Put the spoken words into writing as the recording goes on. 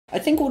I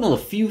think one of the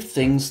few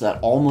things that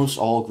almost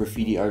all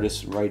graffiti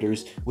artists and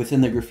writers within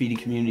the graffiti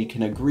community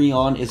can agree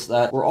on is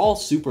that we're all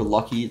super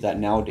lucky that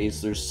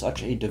nowadays there's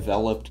such a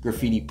developed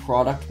graffiti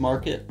product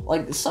market.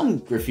 Like, some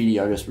graffiti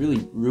artists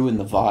really ruin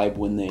the vibe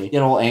when they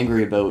get all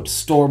angry about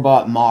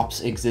store-bought mops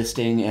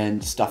existing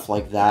and stuff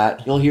like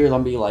that. You'll hear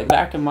them be like,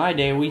 back in my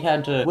day we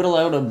had to whittle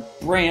out a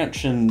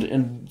branch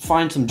and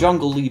find some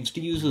jungle leaves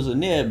to use as a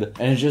nib,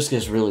 and it just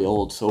gets really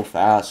old so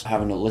fast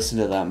having to listen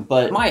to them.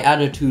 But my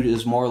attitude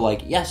is more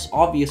like, yes,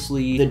 obviously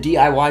the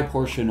DIY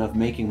portion of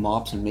making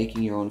mops and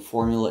making your own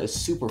formula is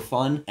super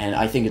fun, and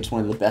I think it's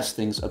one of the best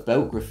things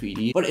about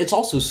graffiti, but it's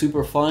also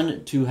super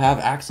fun to have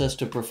access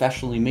to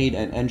professionally made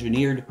and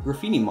engineered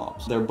graffiti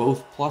mops. They're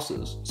both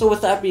pluses. So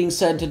with that being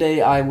said,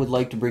 today I would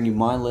like to bring you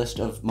my list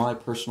of my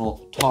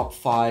personal top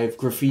 5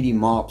 graffiti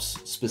mops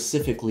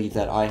specifically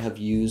that I have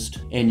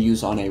used and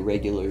use on a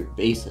regular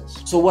basis.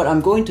 So what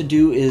I'm going to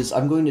do is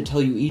I'm going to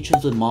tell you each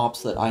of the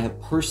mops that I have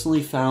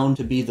personally found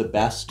to be the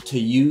best to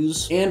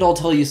use, and I'll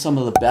tell you some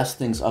of the best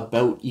things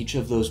about each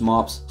of those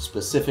mops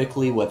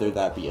specifically, whether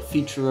that be a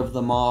feature of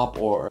the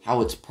mop or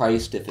how it's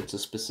priced if it's a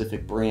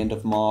specific brand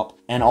of mop,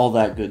 and all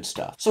that good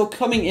stuff. So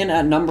coming in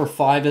at number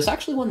 5 is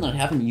actually one that I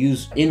haven't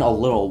used in a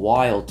little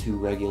while too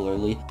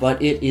regularly,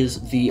 but it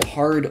is the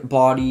hard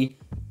body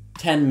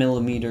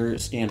 10mm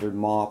standard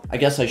mop. I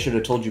guess I should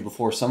have told you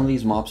before, some of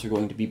these mops are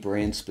going to be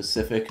brand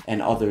specific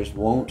and others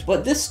won't,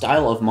 but this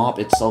style of mop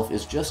itself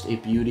is just a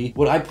beauty.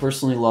 What I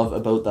personally love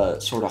about the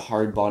sort of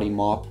hard body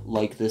mop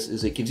like this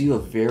is it gives you a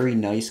very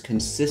nice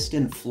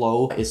consistent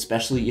flow,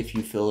 especially if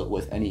you fill it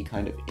with any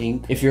kind of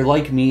ink. If you're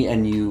like me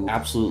and you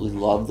absolutely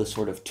love the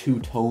sort of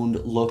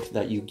two-toned look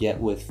that you get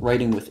with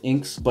writing with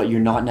inks, but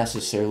you're not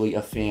necessarily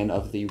a fan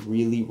of the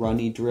really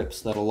runny drips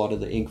that a lot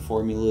of the ink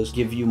formulas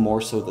give you, more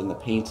so than the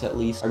paints at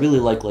least. I really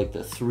like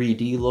the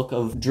 3D look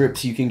of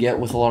drips you can get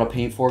with a lot of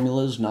paint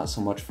formulas, not so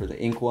much for the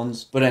ink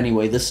ones. But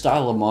anyway, this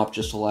style of mop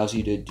just allows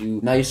you to do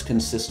nice,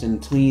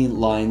 consistent,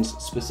 clean lines,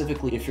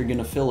 specifically if you're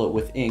gonna fill it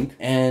with ink,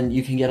 and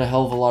you can get a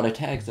hell of a lot of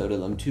tags out of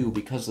them too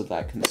because of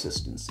that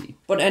consistency.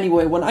 But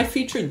anyway, when I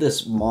featured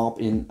this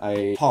mop in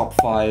a top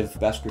 5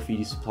 best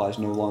graffiti supplies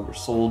no longer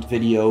sold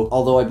video,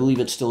 although I believe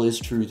it still is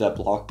true that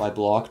Block by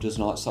Block does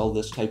not sell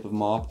this type of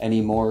mop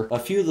anymore, a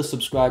few of the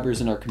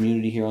subscribers in our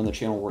community here on the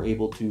channel were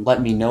able to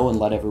let me know and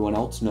let everyone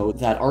else know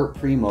that Art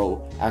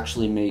Primo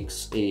actually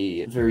makes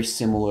a very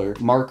similar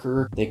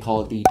marker. They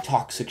call it the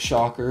Toxic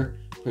Shocker.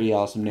 Pretty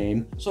awesome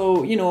name.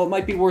 So, you know, it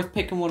might be worth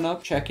picking one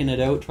up, checking it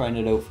out, trying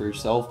it out for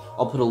yourself.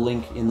 I'll put a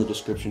link in the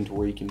description to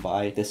where you can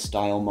buy this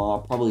style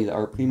mop, probably the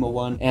Art Primo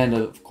one, and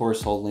of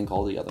course I'll link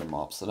all the other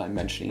mops that I'm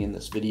mentioning in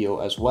this video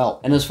as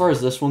well. And as far as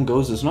this one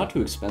goes, it's not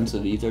too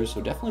expensive either, so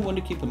definitely one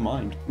to keep in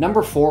mind.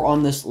 Number 4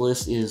 on this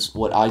list is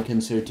what I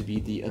consider to be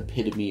the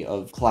epitome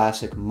of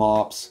classic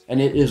mops, and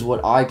it is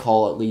what I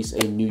call at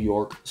least a New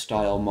York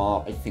style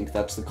mop. I think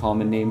that's the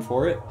common name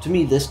for it. To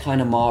me, this kind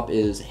of mop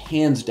is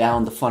hands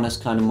down the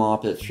funnest kind of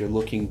mop if you're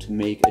looking to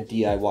make a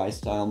DIY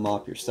style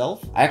mop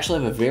yourself. I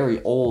actually have a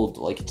very old,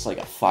 it's like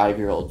a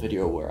 5-year-old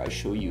video where I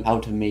show you how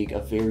to make a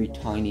very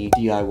tiny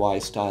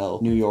DIY style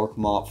New York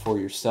mop for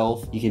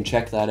yourself. You can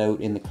check that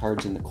out in the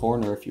cards in the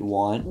corner if you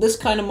want. This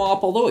kind of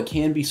mop, although it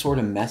can be sort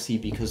of messy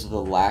because of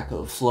the lack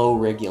of flow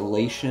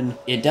regulation,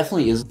 it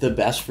definitely is the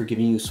best for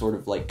giving you sort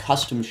of like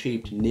custom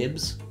shaped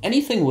nibs.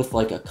 Anything with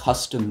like a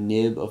custom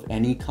nib of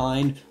any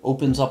kind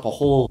opens up a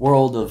whole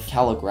world of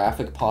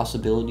calligraphic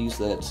possibilities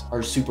that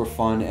are super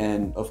fun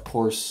and of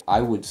course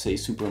I would say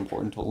super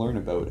important to learn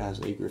about as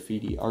a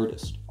graffiti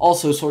artist.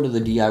 Also, sort of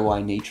the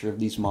DIY nature of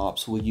these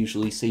mops will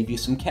usually save you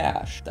some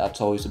cash. That's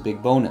always a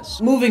big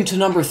bonus. Moving to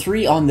number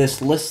 3 on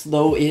this list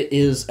though, it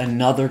is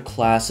another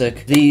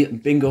classic, the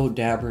Bingo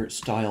Dabber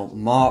style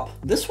mop.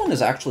 This one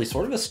is actually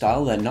sort of a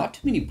style that not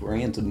too many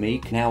brands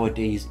make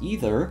nowadays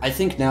either. I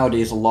think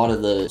nowadays a lot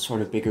of the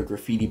sort of bigger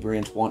graffiti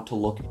brands want to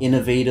look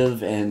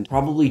innovative and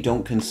probably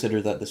don't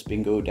consider that this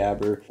Bingo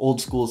Dabber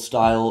old school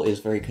style is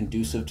very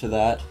conducive to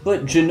that.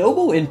 But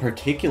Genobo in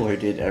particular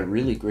did a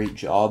really great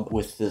job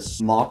with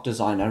this mop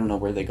design. I don't know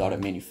where they got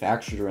it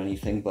manufactured or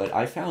anything, but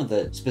I found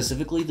that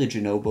specifically the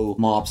Genobo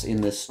mops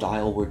in this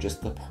style were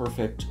just the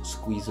perfect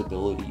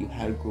squeezability. You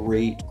had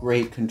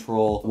great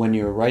control when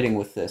you're writing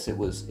with this.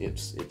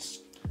 It's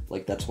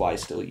like, that's why I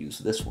still use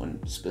this one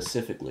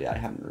specifically. I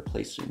haven't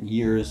replaced it in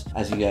years.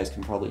 As you guys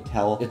can probably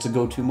tell, it's a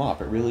go-to mop.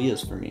 It really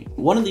is for me.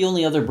 One of the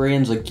only other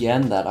brands,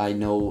 again, that I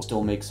know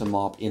still makes a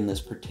mop in this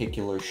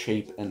particular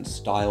shape and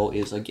style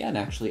is, again,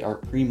 actually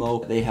Art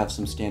Primo. They have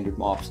some standard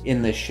mops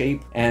in this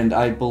shape, and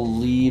I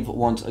believe,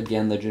 once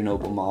again, the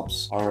Genobo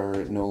mops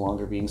are no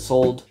longer being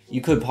sold.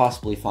 You could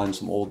possibly find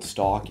some old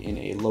stock in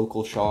a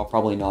local shop,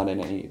 probably not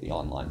in any of the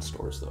online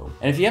stores, though.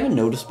 And if you haven't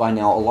noticed by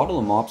now, a lot of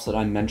the mops that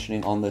I'm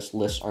mentioning on this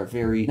list are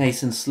very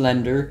nice and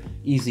slender,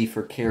 easy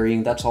for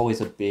carrying. That's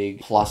always a big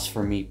plus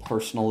for me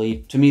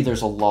personally. To me,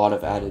 there's a lot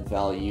of added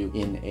value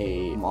in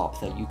a mop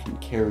that you can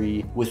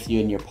carry with you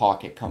in your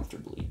pocket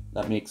comfortably.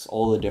 That makes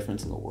all the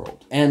difference in the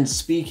world. And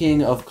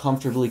speaking of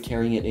comfortably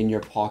carrying it in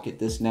your pocket,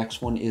 this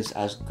next one is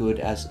as good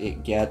as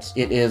it gets.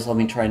 It is, let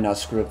me try not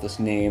to screw up this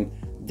name,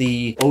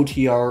 the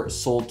OTR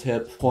Soul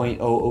Tip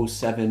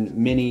 .007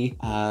 Mini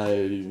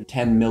 10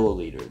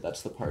 milliliter.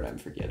 That's the part I'm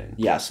forgetting.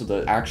 Yeah, so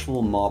the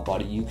actual mop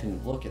body, you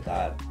can look at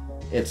that.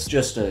 It's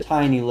just a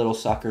tiny little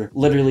sucker,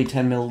 literally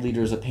 10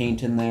 milliliters of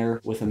paint in there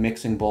with a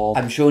mixing bowl.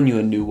 I'm showing you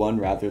a new one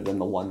rather than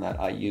the one that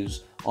I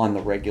use on the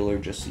regular,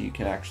 just so you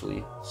can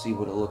actually see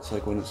what it looks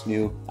like when it's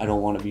new. I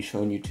don't want to be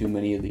showing you too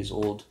many of these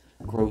old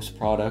gross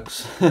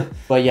products.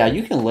 But yeah,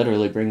 you can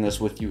literally bring this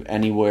with you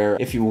anywhere.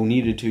 If you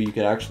needed to, you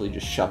could actually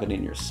just shove it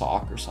in your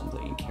sock or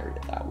something and carry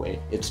it that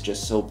way. It's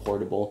just so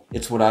portable.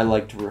 It's what I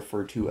like to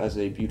refer to as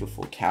a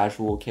beautiful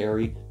casual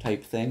carry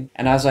type thing.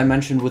 And as I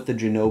mentioned with the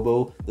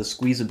Genobo, the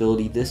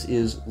squeezability, this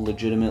is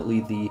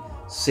legitimately the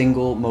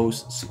single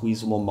most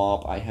squeezable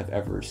mop I have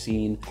ever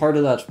seen. Part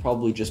of that's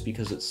probably just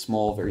because it's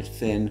small, very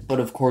thin,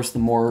 but of course the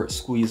more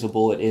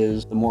squeezable it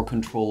is, the more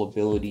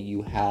controllability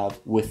you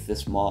have with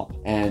this mop.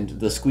 And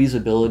the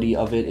squeezability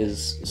of it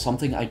is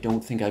something I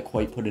don't think I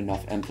quite put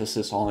enough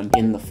emphasis on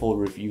in the full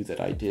review that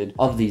I did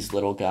of these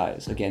little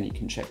guys. Again, you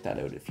can check that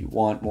out if you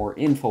want more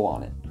info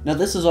on it. Now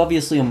this is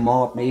obviously a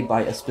mop made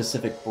by a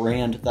specific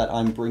brand that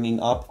I'm bringing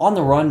up. On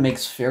the Run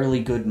makes fairly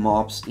good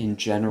mops in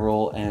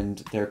general, and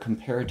they're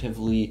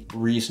comparatively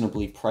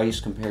reasonably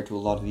priced compared to a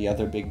lot of the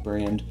other big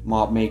brand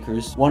mop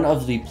makers. One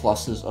of the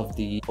pluses of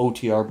the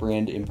OTR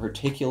brand in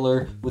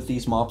particular with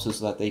these mops is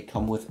that they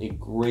come with a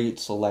great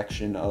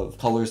selection of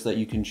colors that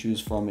you can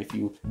choose from if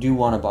you do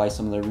want to buy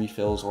some of their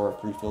refills, or a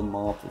pre-filled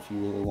mop if you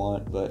really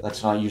want, but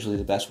that's not usually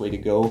the best way to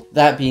go.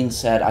 That being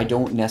said, I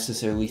don't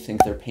necessarily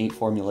think their paint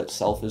formula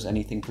itself is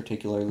anything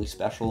particularly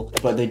special,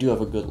 but they do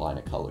have a good line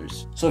of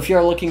colors. So if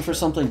you're looking for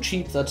something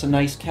cheap that's a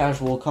nice,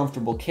 casual,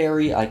 comfortable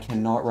carry, I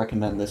cannot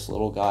recommend this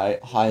little guy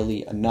highly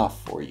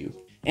enough for you.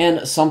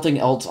 And something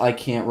else I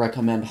can't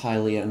recommend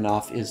highly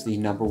enough is the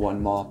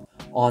 #1 mop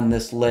on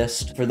this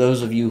list. For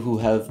those of you who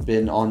have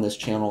been on this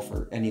channel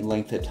for any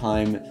length of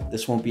time,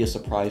 this won't be a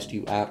surprise to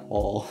you at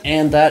all.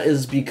 And that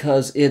is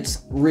because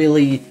it's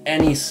really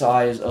any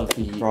size of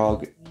the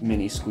Grog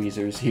mini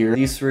squeezers here.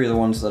 These three are the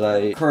ones that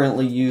I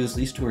currently use.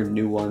 These two are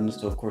new ones,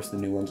 so of course the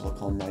new ones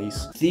look all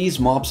nice. These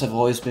mops have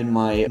always been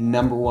my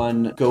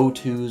 #1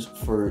 go-tos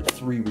for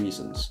 3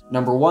 reasons.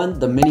 #1,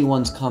 the mini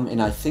ones come in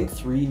I think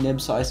 3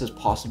 nib sizes,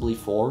 possibly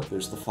 4.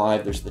 There's the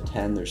 5, there's the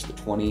 10, there's the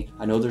 20.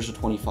 I know there's a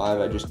 25,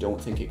 I just don't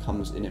think it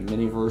comes in a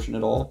mini version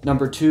at all.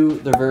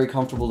 #2, they're very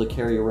comfortable to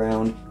carry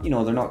around. You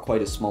know, they're not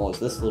quite as small as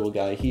this little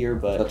guy here,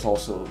 but that's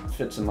also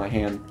fits in my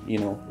hand, you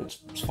know, it's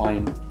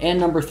fine. And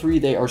 #3,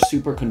 they are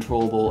super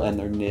controllable and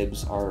their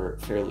nibs are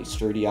fairly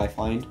sturdy, I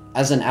find.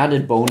 As an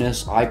added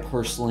bonus, I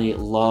personally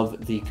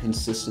love the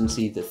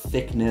consistency, the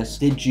thickness,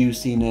 the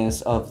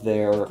juiciness of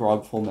their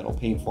Grog Full Metal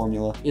paint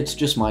formula. It's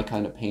just my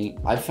kind of paint.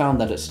 I've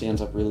found that it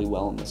stands up really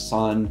well in the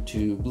sun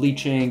to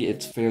bleaching.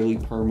 It's fairly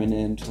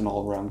permanent. It's an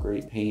all-around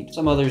great paint.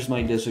 Some others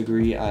might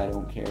disagree, I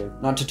don't care.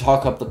 Not to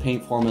talk up the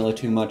paint formula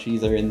too much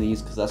either in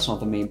these, because that's not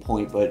the main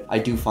point, but I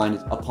do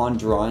find upon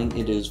drying,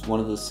 it is one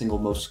of the single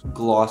most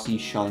glossy,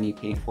 shiny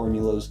paint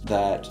formulas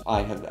that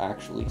I have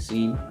actually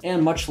seen.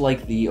 And much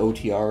like the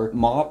OTR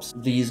mops,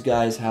 these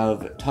guys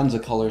have tons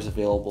of colors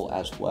available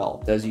as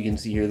well. As you can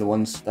see here, the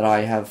ones that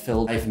I have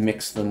filled, I've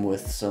mixed them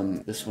with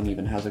some, this one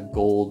even has a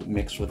gold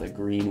mixed with a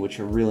green, which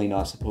you're really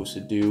not supposed to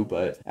do,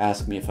 but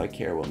ask me if I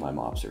care what my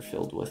mops are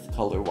filled with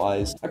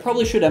color-wise. I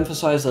probably should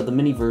emphasize that the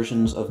mini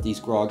versions of these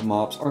Grog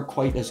mops aren't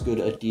quite as good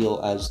a deal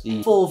as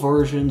the full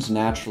versions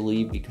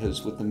naturally,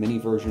 because with the mini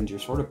versions, you're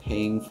sort of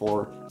paying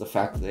for the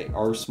fact that they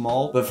are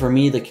small. But for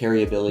me, the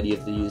carryability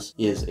of these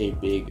is a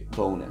big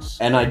bonus.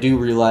 And I do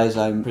realize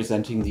I'm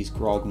presenting these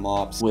Grog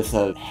mops with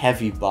a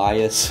heavy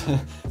bias,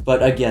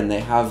 but again, they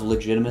have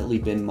legitimately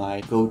been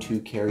my go-to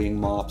carrying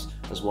mops,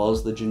 as well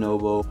as the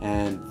Genobo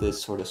and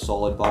this sort of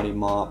solid body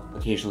mop,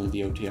 occasionally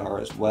the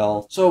OTR as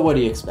well. So what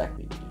do you expect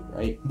me to do,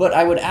 right? But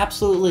I would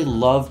absolutely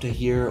love to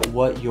hear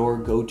what your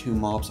go-to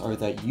mops are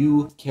that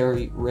you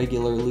carry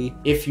regularly.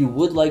 If you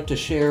would like to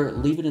share,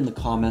 leave it in the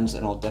comments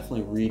and I'll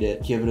definitely read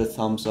it. Give it a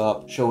thumbs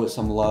up, show it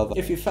some love.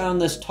 If you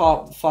found this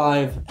top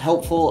 5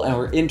 helpful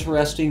or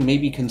interesting,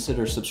 maybe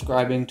consider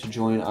subscribing to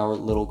join our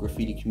little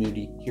graffiti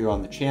community here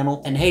on the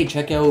channel. And hey,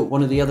 check out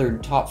one of the other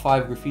top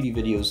 5 graffiti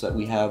videos that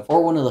we have,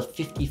 or one of the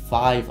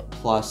 55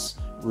 plus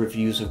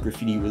reviews of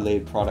graffiti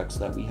related products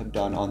that we have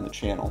done on the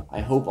channel. I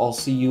hope I'll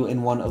see you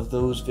in one of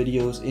those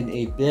videos in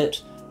a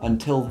bit.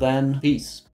 Until then, peace.